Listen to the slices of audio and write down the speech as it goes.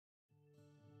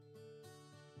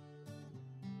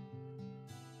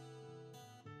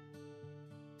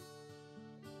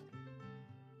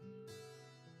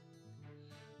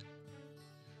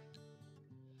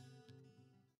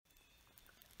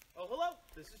Oh, hello.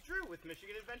 This is Drew with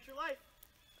Michigan Adventure Life.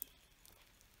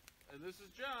 And this is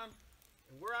John.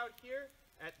 And we're out here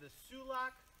at the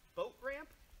Pflueger boat ramp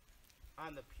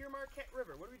on the Pere Marquette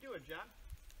River. What are we doing, John?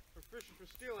 We're fishing for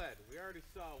steelhead. We already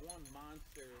saw one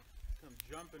monster come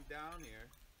jumping down here.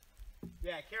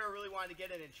 Yeah, Kara really wanted to get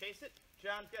in and chase it.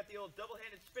 John's got the old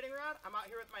double-handed spinning rod. I'm out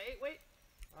here with my 8-weight.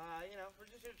 You know, we're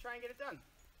just going to try and get it done.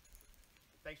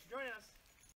 Thanks for joining us.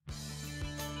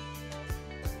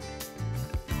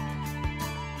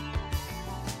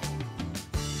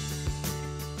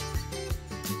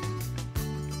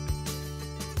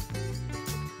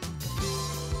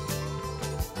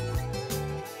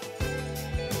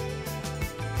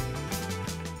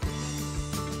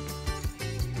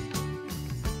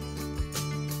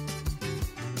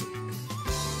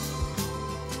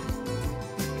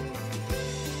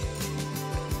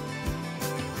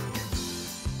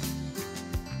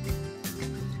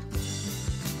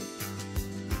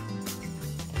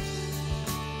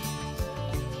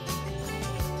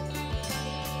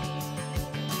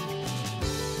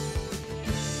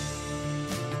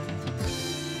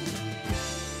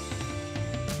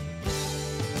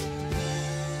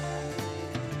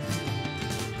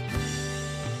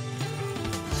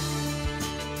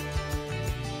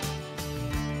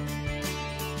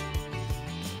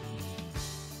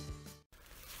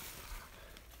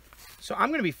 So I'm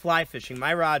going to be fly fishing.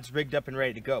 My rod's rigged up and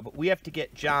ready to go, but we have to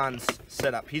get John's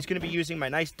set up. He's going to be using my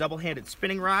nice double-handed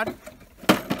spinning rod.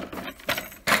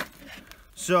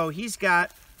 So he's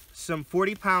got some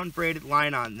 40-pound braided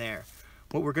line on there.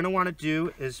 What we're going to want to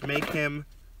do is make him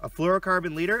a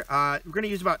fluorocarbon leader. We're going to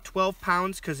use about 12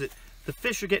 pounds because the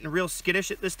fish are getting real skittish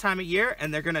at this time of year,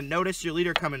 and they're going to notice your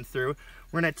leader coming through.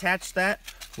 We're going to attach that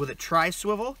with a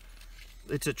tri-swivel.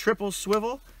 It's a triple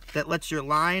swivel that lets your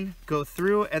line go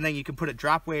through, and then you can put a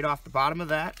drop weight off the bottom of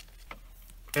that.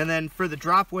 And then for the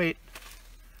drop weight,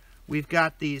 we've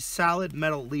got these solid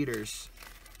metal leaders.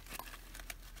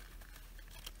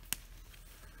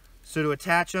 So to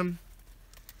attach them,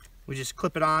 we just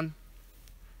clip it on,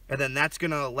 and then that's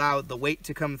going to allow the weight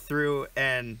to come through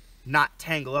and not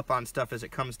tangle up on stuff as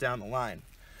it comes down the line.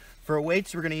 For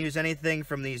weights, we're going to use anything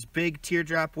from these big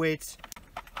teardrop weights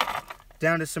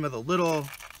down to some of the little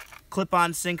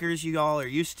clip-on sinkers you all are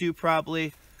used to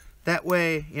probably. That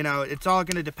way, you know, it's all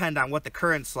going to depend on what the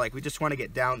current's like. We just want to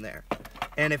get down there.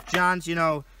 And if John's, you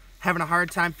know, having a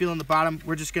hard time feeling the bottom,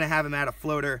 we're just going to have him at a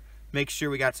floater, make sure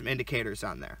we got some indicators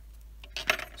on there.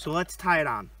 So let's tie it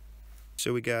on.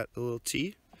 So we got a little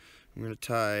T. I'm going to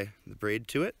tie the braid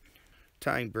to it.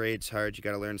 Tying braid's hard. You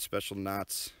got to learn special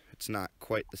knots. It's not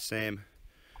quite the same,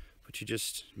 but you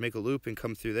just make a loop and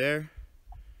come through there.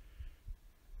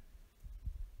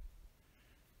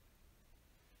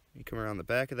 You come around the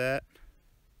back of that,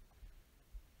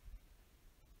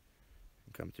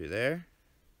 and come through there,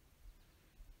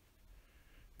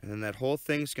 and then that whole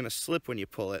thing's going to slip when you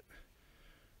pull it.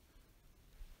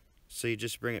 So you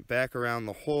just bring it back around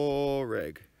the whole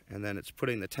rig, and then it's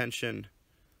putting the tension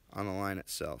on the line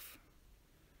itself.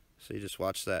 So you just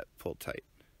watch that pull tight.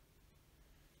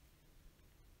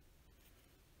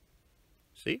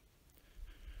 See?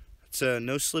 It's a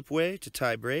no-slip way to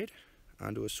tie braid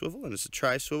onto a swivel, and it's a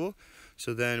tri-swivel.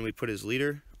 So then we put his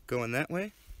leader going that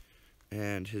way,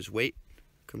 and his weight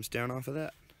comes down off of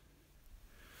that.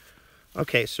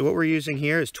 Okay, so what we're using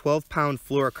here is 12-pound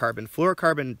fluorocarbon.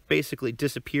 Fluorocarbon basically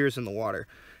disappears in the water,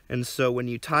 and so when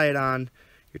you tie it on,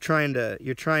 you're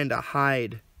trying to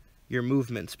hide your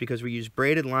movements, because we use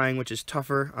braided line, which is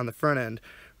tougher on the front end.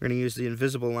 We're going to use the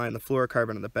invisible line, the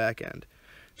fluorocarbon, on the back end.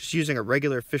 Just using a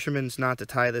regular fisherman's knot to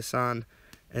tie this on,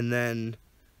 and then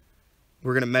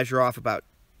we're going to measure off about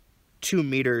 2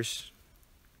 meters,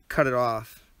 cut it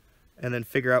off, and then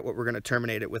figure out what we're going to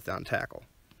terminate it with on tackle.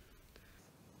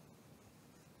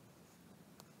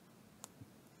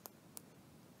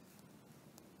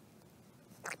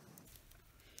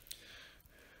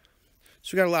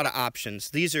 So we got a lot of options.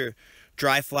 These are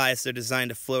dry flies. They're designed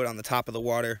to float on the top of the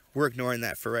water. We're ignoring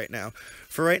that for right now.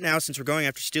 For right now, since we're going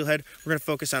after steelhead, we're going to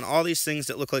focus on all these things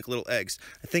that look like little eggs.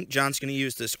 I think John's going to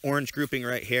use this orange grouping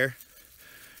right here.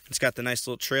 It's got the nice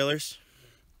little trailers.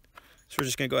 So we're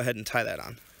just going to go ahead and tie that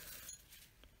on.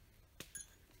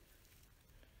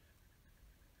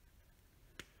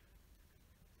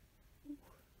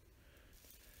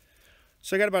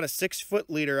 So I got about a 6-foot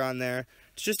leader on there.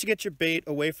 It's just to get your bait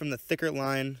away from the thicker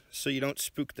line so you don't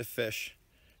spook the fish.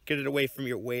 Get it away from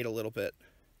your weight a little bit.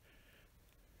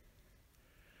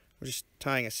 We're just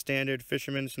tying a standard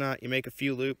fisherman's knot. You make a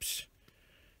few loops.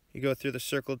 You go through the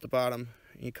circle at the bottom,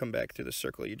 and you come back through the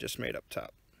circle you just made up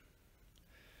top.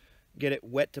 Get it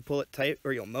wet to pull it tight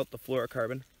or you'll melt the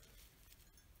fluorocarbon.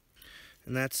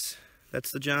 And that's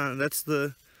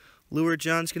the lure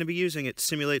John's going to be using. It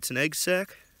simulates an egg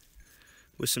sac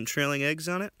with some trailing eggs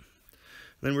on it.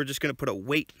 Then we're just going to put a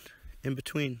weight in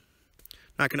between.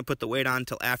 Not going to put the weight on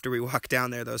until after we walk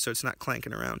down there though, so it's not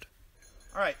clanking around.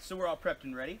 Alright, so we're all prepped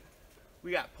and ready.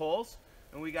 We got poles,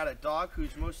 and we got a dog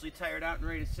who's mostly tired out and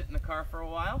ready to sit in the car for a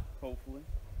while, hopefully.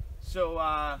 So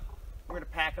we're going to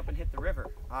pack up and hit the river.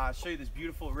 Show you this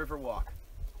beautiful river walk.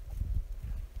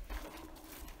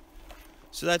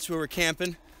 So that's where we're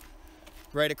camping,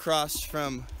 right across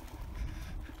from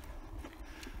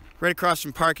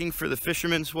parking for the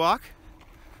Fisherman's Walk.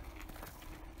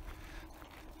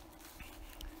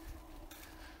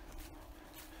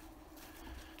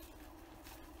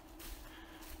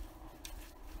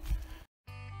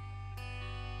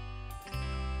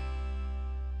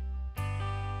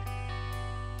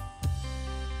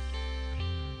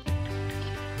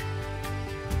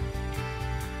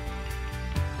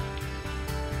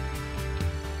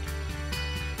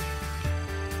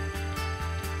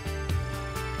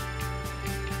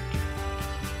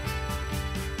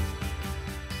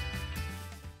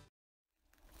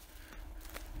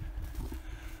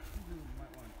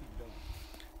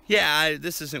 Yeah,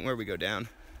 this isn't where we go down.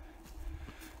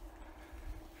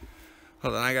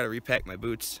 Hold on, I gotta repack my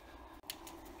boots.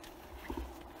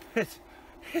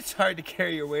 It's hard to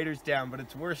carry your waders down, but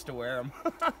it's worse to wear them.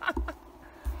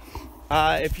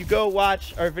 If you go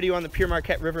watch our video on the Pere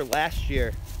Marquette River last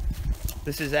year,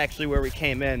 this is actually where we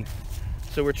came in.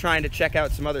 So we're trying to check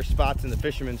out some other spots in the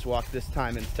Fisherman's Walk this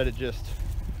time instead of just,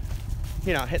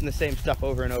 you know, hitting the same stuff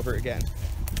over and over again.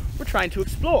 We're trying to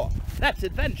explore. That's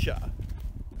adventure.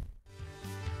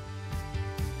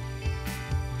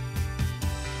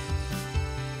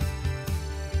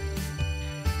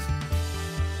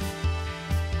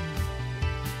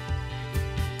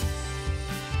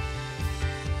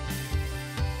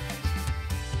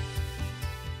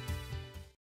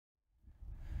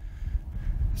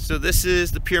 So this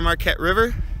is the Pere Marquette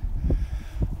River,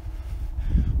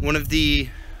 one of the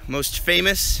most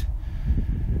famous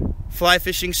fly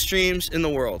fishing streams in the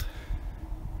world.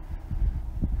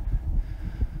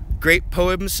 Great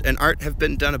poems and art have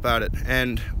been done about it,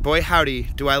 and boy howdy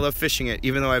do I love fishing it,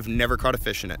 even though I've never caught a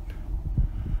fish in it.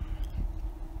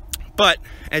 But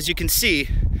as you can see,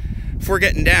 if we're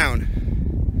getting down,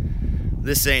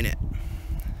 this ain't it.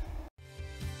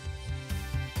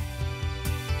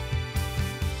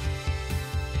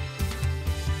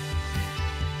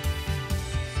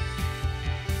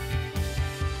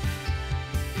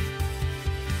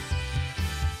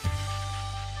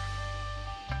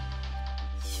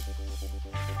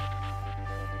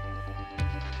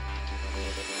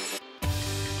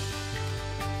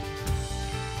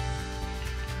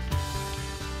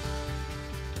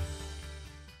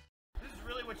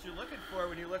 What you're looking for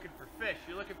when you're looking for fish.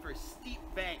 You're looking for steep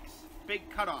banks, big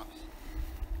cutoffs.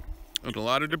 With a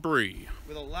lot of debris.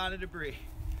 With a lot of debris.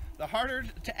 The harder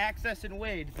to access and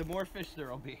wade, the more fish there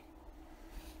will be.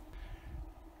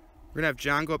 We're gonna have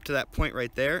John go up to that point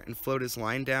right there and float his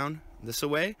line down this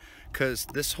way, because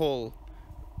this whole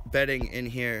bedding in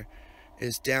here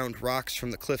is downed rocks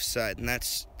from the cliffside, and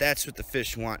that's what the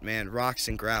fish want, man. Rocks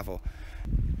and gravel.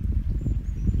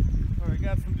 Alright,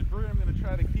 got some debris. I'm gonna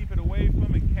try to keep it away from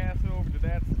him and cast it over to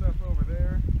that stuff over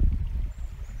there.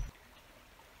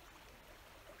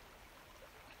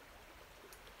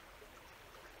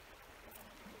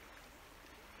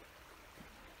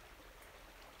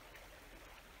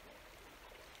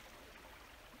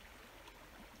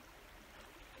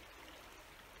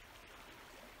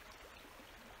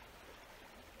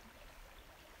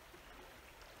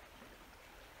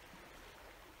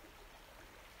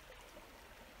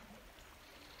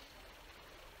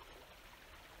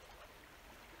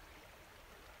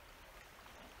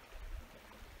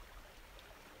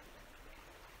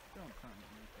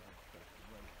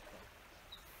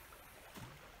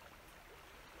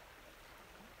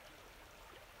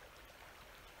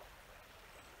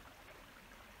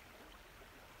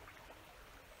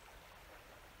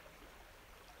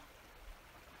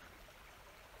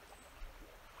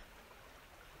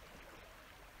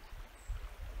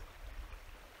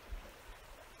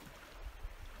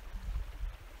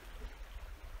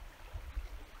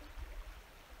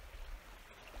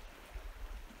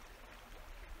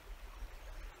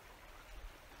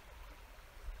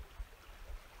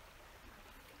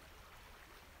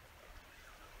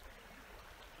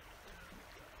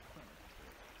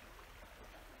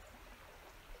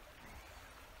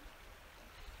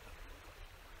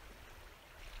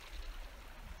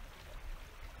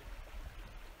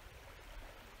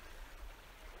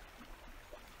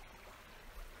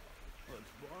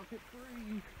 Let's walk it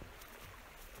free.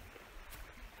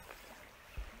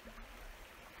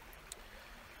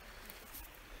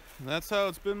 That's how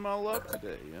it's been my luck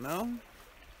today, you know?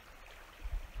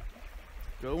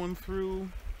 Going through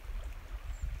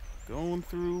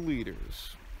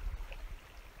leaders.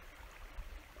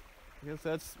 I guess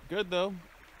that's good though.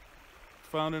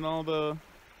 Found in all the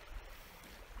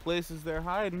places they're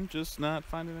hiding, just not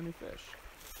finding any fish.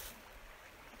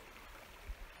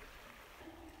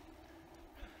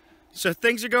 So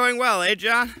things are going well, eh,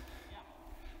 John? Yeah.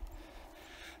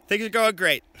 Things are going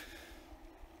great.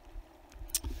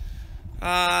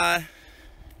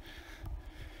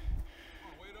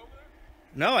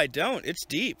 No, I don't. It's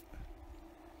deep.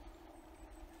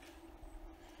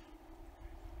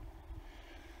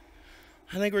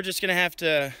 I think we're just gonna have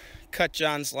to cut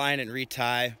John's line and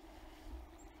retie.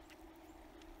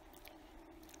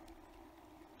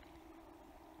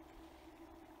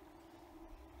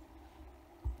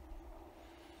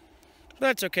 But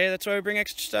that's okay. That's why we bring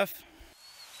extra stuff.